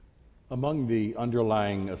Among the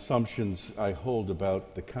underlying assumptions I hold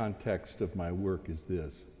about the context of my work is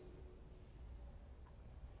this.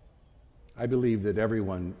 I believe that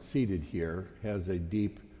everyone seated here has a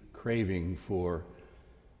deep craving for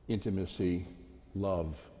intimacy,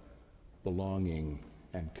 love, belonging,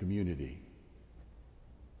 and community.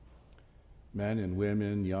 Men and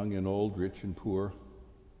women, young and old, rich and poor,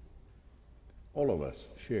 all of us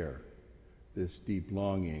share this deep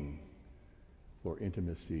longing for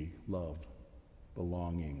intimacy, love,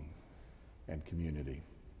 belonging, and community.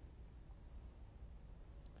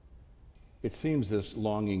 It seems this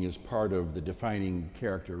longing is part of the defining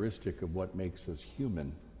characteristic of what makes us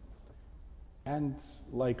human, and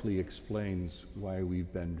likely explains why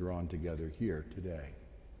we've been drawn together here today.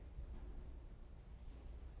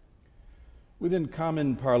 Within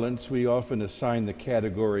common parlance, we often assign the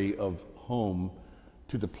category of home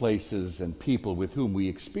to the places and people with whom we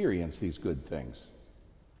experience these good things.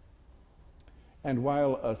 And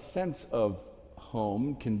while a sense of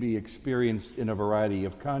home can be experienced in a variety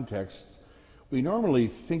of contexts, we normally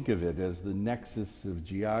think of it as the nexus of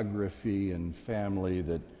geography and family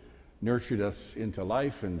that nurtured us into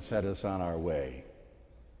life and set us on our way.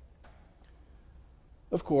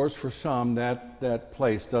 Of course, for some, that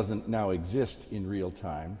place doesn't now exist in real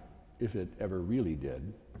time, if it ever really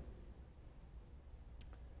did.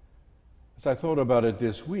 As I thought about it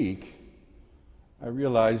this week, I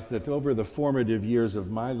realized that over the formative years of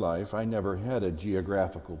my life, I never had a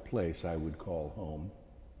geographical place I would call home.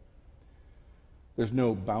 There's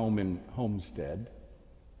no Bauman homestead.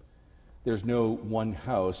 There's no one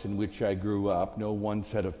house in which I grew up, no one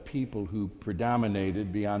set of people who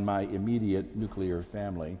predominated beyond my immediate nuclear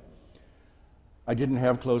family. I didn't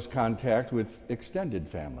have close contact with extended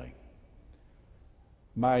family.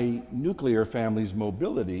 My nuclear family's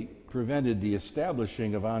mobility prevented the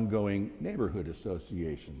establishing of ongoing neighborhood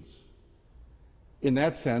associations. In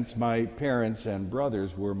that sense, my parents and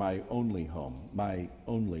brothers were my only home, my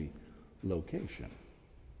only location.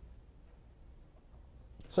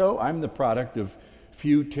 So I'm the product of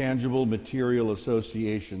few tangible material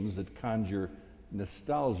associations that conjure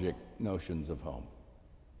nostalgic notions of home.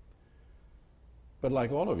 But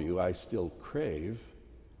like all of you, I still crave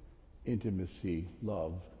intimacy,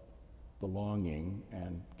 love, belonging,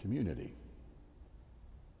 and community.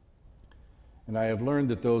 And I have learned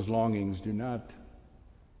that those longings do not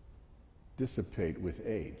dissipate with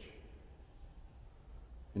age.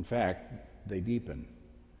 In fact, they deepen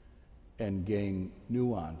and gain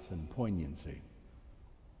nuance and poignancy.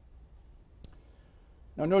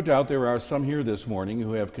 Now, no doubt there are some here this morning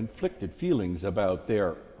who have conflicted feelings about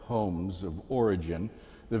their homes of origin.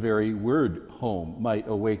 The very word home might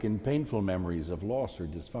awaken painful memories of loss or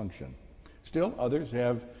dysfunction. Still, others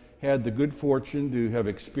have had the good fortune to have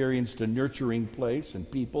experienced a nurturing place and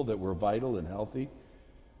people that were vital and healthy.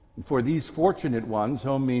 And for these fortunate ones,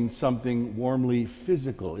 home means something warmly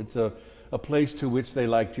physical. It's a place to which they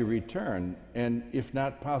like to return, and if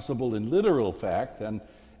not possible in literal fact, then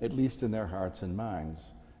at least in their hearts and minds.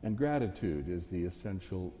 And gratitude is the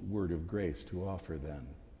essential word of grace to offer then.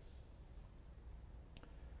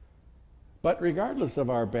 But regardless of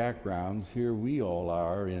our backgrounds, here we all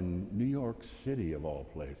are in New York City, of all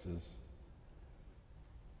places.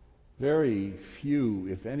 Very few,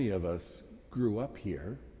 if any of us, grew up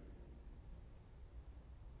here.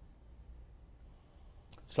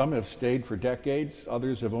 Some have stayed for decades,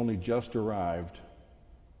 others have only just arrived.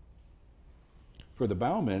 For the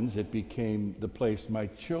Baumans, it became the place my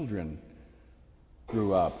children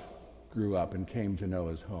grew up and came to know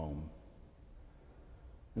as home.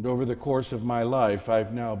 And over the course of my life,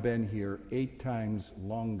 I've now been here 8 times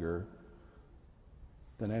longer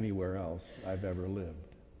than anywhere else I've ever lived.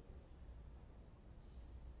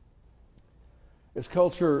 As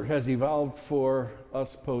culture has evolved for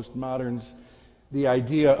us postmoderns, the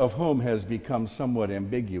idea of home has become somewhat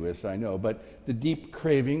ambiguous, I know, but the deep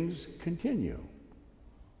cravings continue.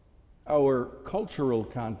 Our cultural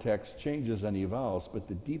context changes and evolves, but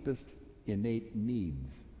the deepest innate needs,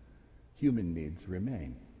 human needs,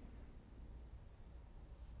 remain.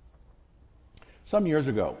 Some years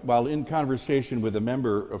ago, while in conversation with a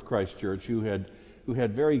member of Christ Church who had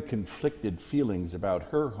very conflicted feelings about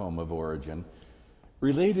her home of origin,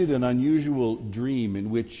 related an unusual dream in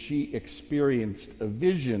which she experienced a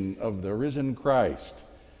vision of the risen Christ.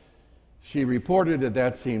 She reported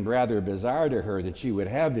that seemed rather bizarre to her that she would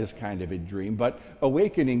have this kind of a dream, but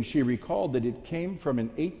awakening, she recalled that it came from an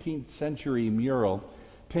 18th century mural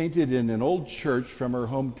painted in an old church from her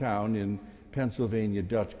hometown in Pennsylvania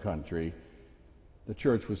Dutch country. The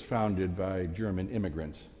church was founded by German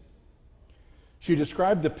immigrants. She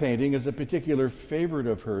described the painting as a particular favorite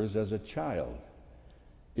of hers as a child.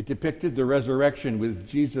 It depicted the resurrection with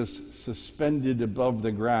Jesus suspended above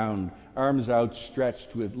the ground, arms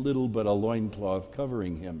outstretched with little but a loincloth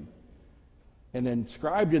covering him. And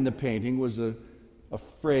inscribed in the painting was a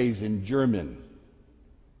phrase in German,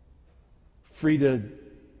 Friede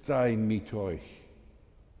sei mit euch,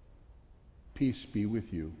 peace be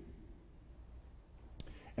with you.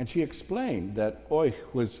 And she explained that euch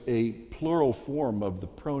was a plural form of the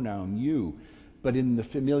pronoun you, but in the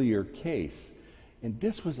familiar case. And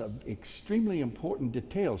this was an extremely important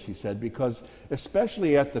detail, she said, because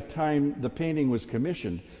especially at the time the painting was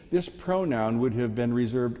commissioned, this pronoun would have been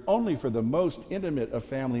reserved only for the most intimate of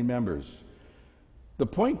family members. The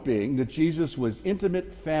point being that Jesus was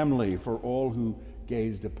intimate family for all who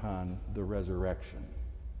gazed upon the resurrection.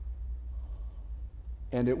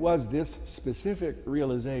 And it was this specific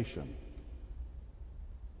realization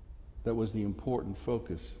that was the important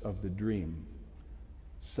focus of the dream,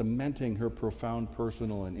 cementing her profound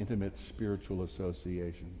personal and intimate spiritual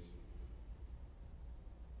associations.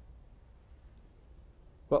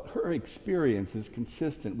 Well, her experience is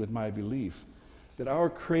consistent with my belief that our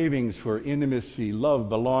cravings for intimacy, love,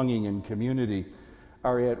 belonging, and community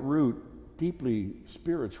are at root deeply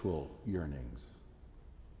spiritual yearnings.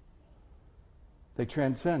 They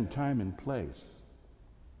transcend time and place.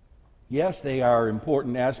 Yes, they are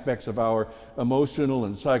important aspects of our emotional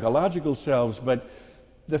and psychological selves, but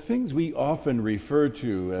the things we often refer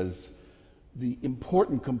to as the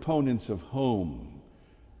important components of home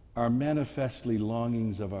are manifestly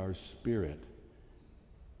longings of our spirit.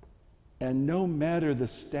 And no matter the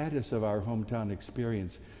status of our hometown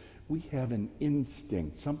experience, we have an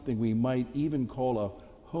instinct, something we might even call a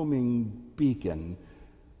homing beacon,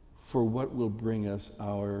 for what will bring us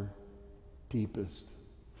our deepest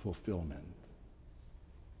fulfillment.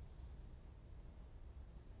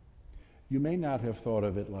 You may not have thought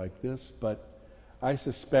of it like this, but I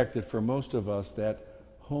suspect that for most of us, that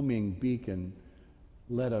homing beacon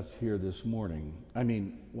led us here this morning. I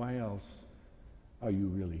mean, why else are you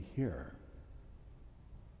really here?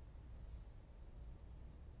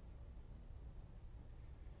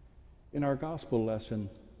 In our gospel lesson,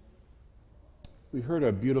 we heard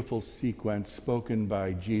a beautiful sequence spoken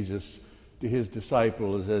by Jesus to his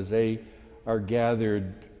disciples as they are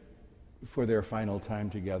gathered for their final time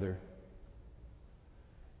together.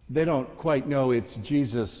 They don't quite know it's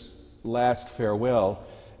Jesus' last farewell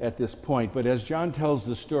at this point, but as John tells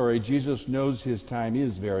the story, Jesus knows his time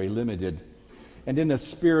is very limited. And in a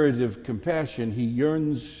spirit of compassion, he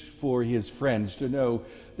yearns for his friends to know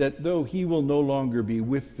that though he will no longer be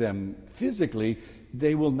with them physically,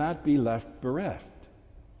 they will not be left bereft.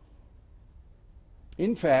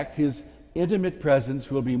 In fact, his intimate presence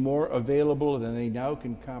will be more available than they now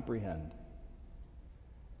can comprehend.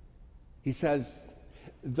 He says,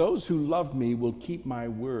 "Those who love me will keep my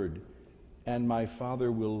word, and my Father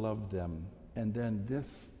will love them." And then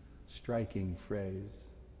this striking phrase,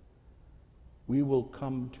 "We will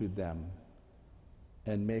come to them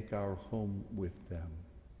and make our home with them."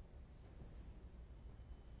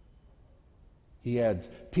 He adds,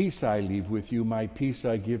 "Peace I leave with you, my peace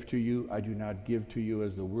I give to you. I do not give to you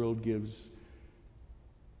as the world gives.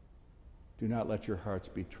 Do not let your hearts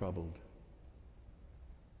be troubled.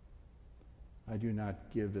 I do not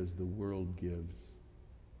give as the world gives."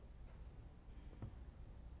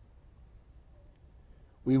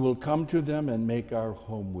 We will come to them and make our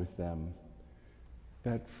home with them.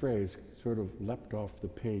 That phrase sort of leapt off the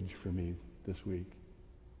page for me this week.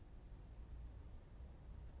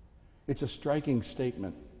 It's a striking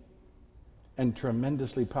statement and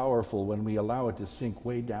tremendously powerful when we allow it to sink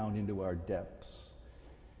way down into our depths.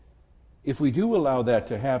 If we do allow that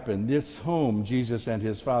to happen, this home Jesus and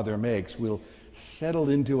his Father makes will settle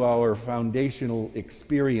into our foundational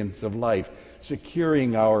experience of life,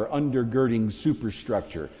 securing our undergirding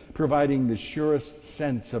superstructure, providing the surest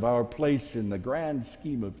sense of our place in the grand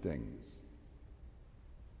scheme of things.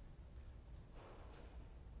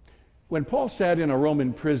 When Paul sat in a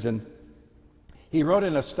Roman prison, he wrote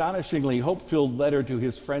an astonishingly hope-filled letter to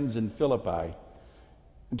his friends in Philippi.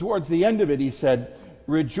 And towards the end of it, he said,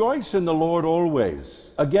 "Rejoice in the Lord always.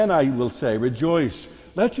 Again, I will say, rejoice.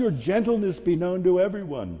 Let your gentleness be known to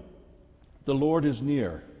everyone. The Lord is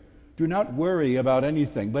near. Do not worry about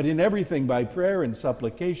anything, but in everything by prayer and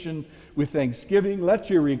supplication with thanksgiving, let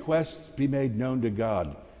your requests be made known to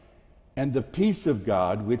God. And the peace of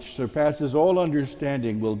God, which surpasses all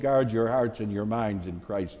understanding, will guard your hearts and your minds in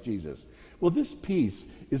Christ Jesus." Well, this peace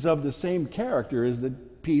is of the same character as the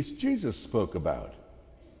peace Jesus spoke about.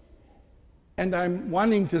 And I'm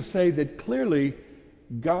wanting to say that clearly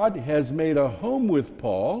God has made a home with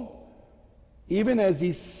Paul, even as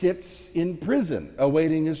he sits in prison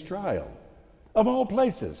awaiting his trial. Of all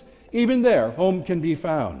places, even there, home can be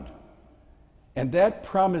found. And that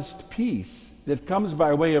promised peace that comes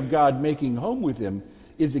by way of God making home with him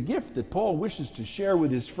is a gift that Paul wishes to share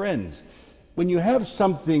with his friends. When you have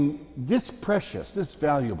something this precious, this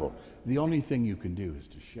valuable, the only thing you can do is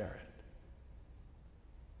to share it.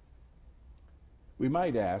 We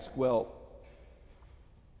might ask, well,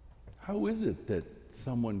 how is it that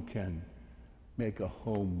someone can make a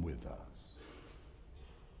home with us?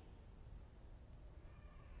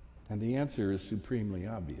 And the answer is supremely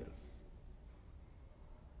obvious.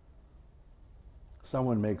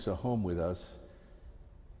 Someone makes a home with us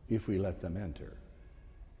if we let them enter.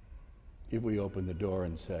 If we open the door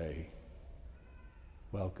and say,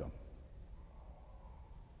 welcome.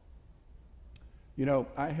 You know,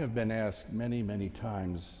 I have been asked many, many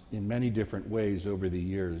times in many different ways over the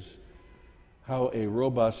years how a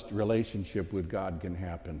robust relationship with God can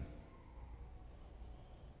happen.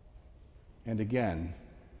 And again,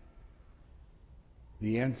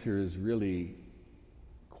 the answer is really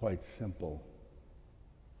quite simple.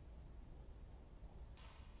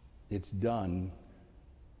 It's done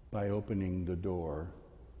by opening the door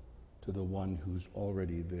to the one who's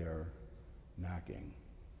already there knocking.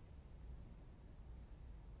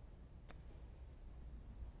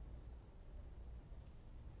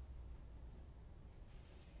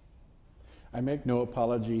 I make no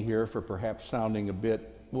apology here for perhaps sounding a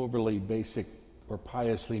bit overly basic or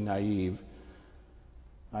piously naive.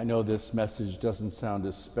 I know this message doesn't sound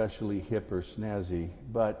especially hip or snazzy,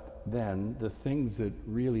 but then the things that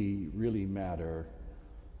really, really matter,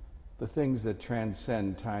 the things that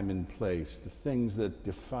transcend time and place, the things that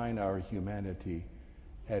define our humanity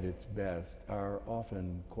at its best, are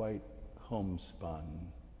often quite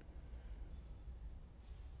homespun.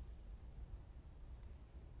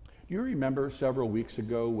 Do you remember several weeks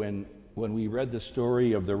ago when we read the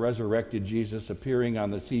story of the resurrected Jesus appearing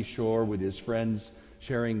on the seashore with his friends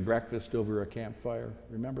sharing breakfast over a campfire?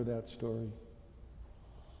 Remember that story?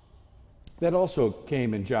 That also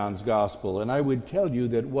came in John's Gospel, and I would tell you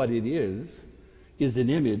that what it is an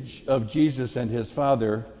image of Jesus and his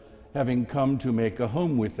Father having come to make a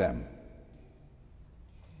home with them.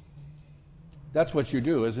 That's what you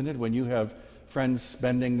do, isn't it? When you have friends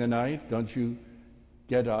spending the night, don't you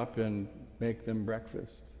get up and make them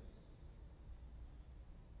breakfast?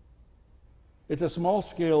 It's a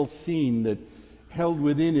small-scale scene that held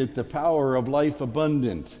within it the power of life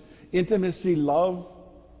abundant, intimacy, love,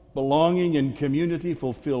 belonging, and community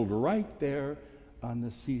fulfilled right there on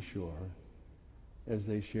the seashore as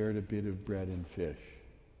they shared a bit of bread and fish.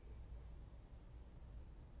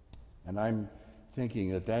 And I'm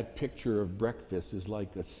thinking that picture of breakfast is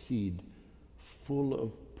like a seed full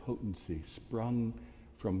of potency, sprung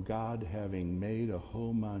from God having made a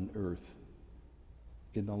home on earth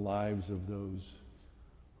in the lives of those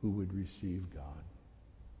who would receive God.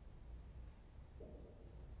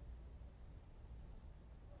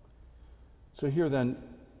 So here then,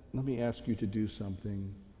 let me ask you to do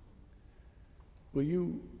something. Will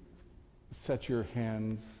you set your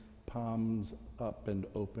hands, palms up and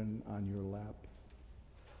open on your lap?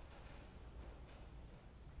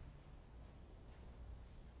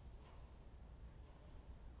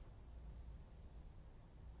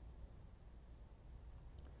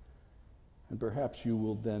 And perhaps you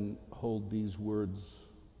will then hold these words.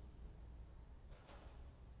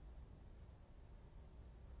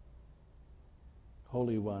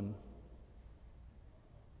 Holy One,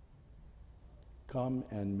 come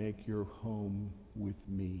and make your home with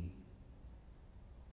me.